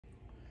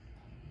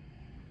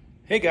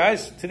Hey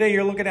guys, today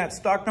you're looking at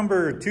stock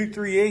number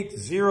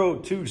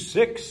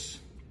 238026,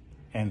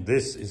 and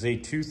this is a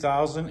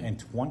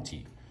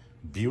 2020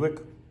 Buick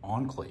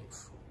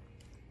Enclave.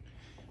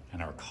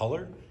 And our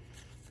color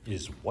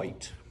is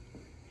white.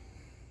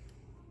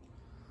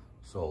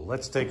 So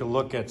let's take a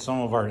look at some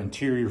of our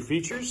interior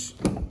features.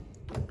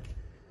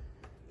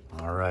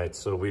 All right,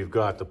 so we've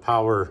got the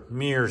power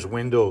mirrors,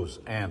 windows,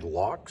 and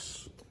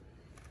locks.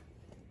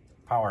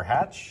 Power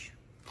hatch.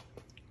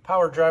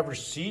 Power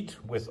driver's seat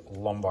with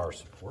lumbar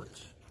support.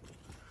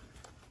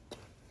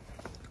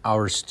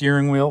 Our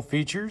steering wheel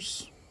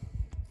features.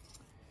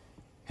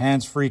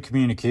 Hands-free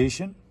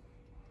communication.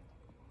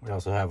 We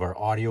also have our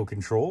audio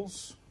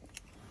controls.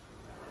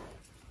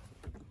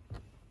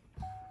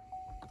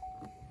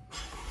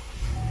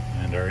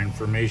 And our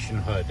information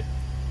HUD.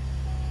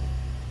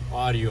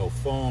 Audio,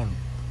 phone,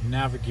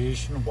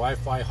 navigation,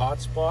 Wi-Fi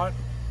hotspot.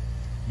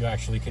 You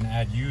actually can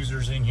add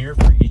users in here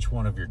for each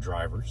one of your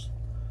drivers.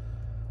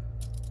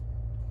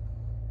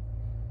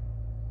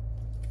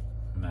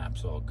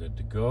 Maps all good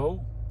to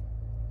go.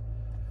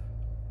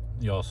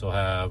 You also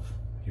have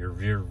your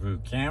rear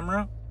view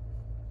camera.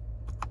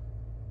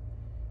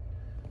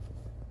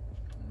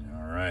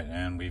 All right,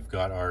 and we've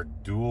got our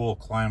dual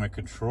climate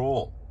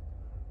control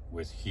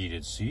with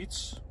heated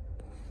seats.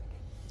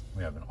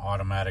 We have an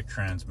automatic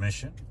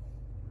transmission.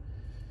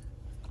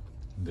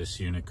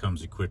 This unit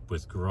comes equipped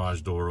with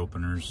garage door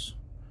openers,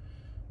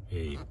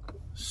 a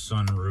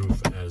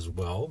sunroof as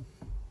well.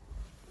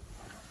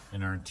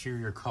 And our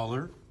interior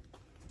color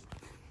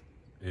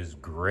is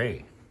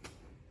gray.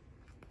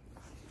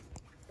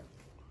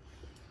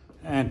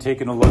 And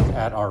taking a look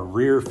at our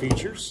rear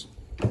features,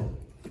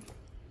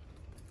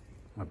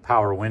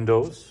 power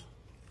windows,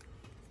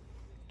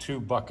 2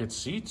 bucket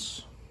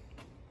seats,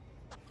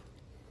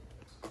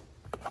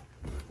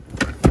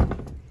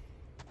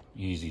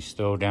 easy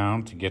stow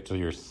down to get to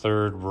your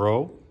 3rd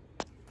row.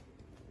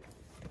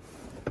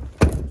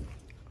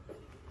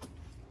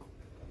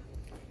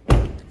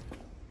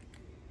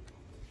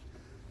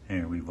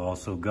 And we've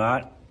also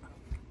got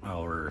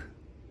our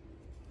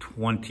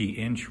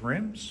 20-inch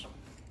rims,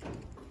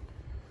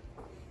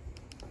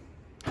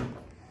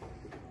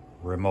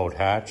 remote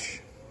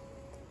hatch,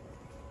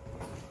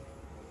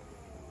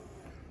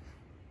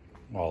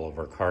 all of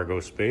our cargo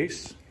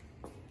space,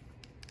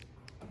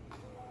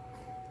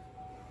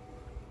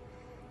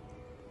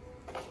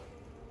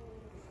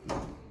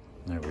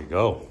 there we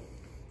go,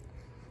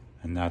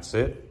 and that's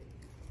it.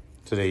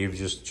 Today you've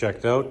just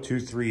checked out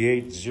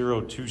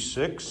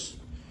 238026,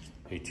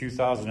 a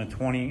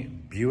 2020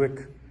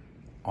 Buick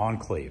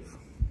Enclave.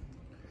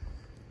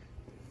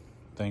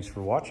 Thanks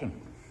for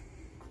watching.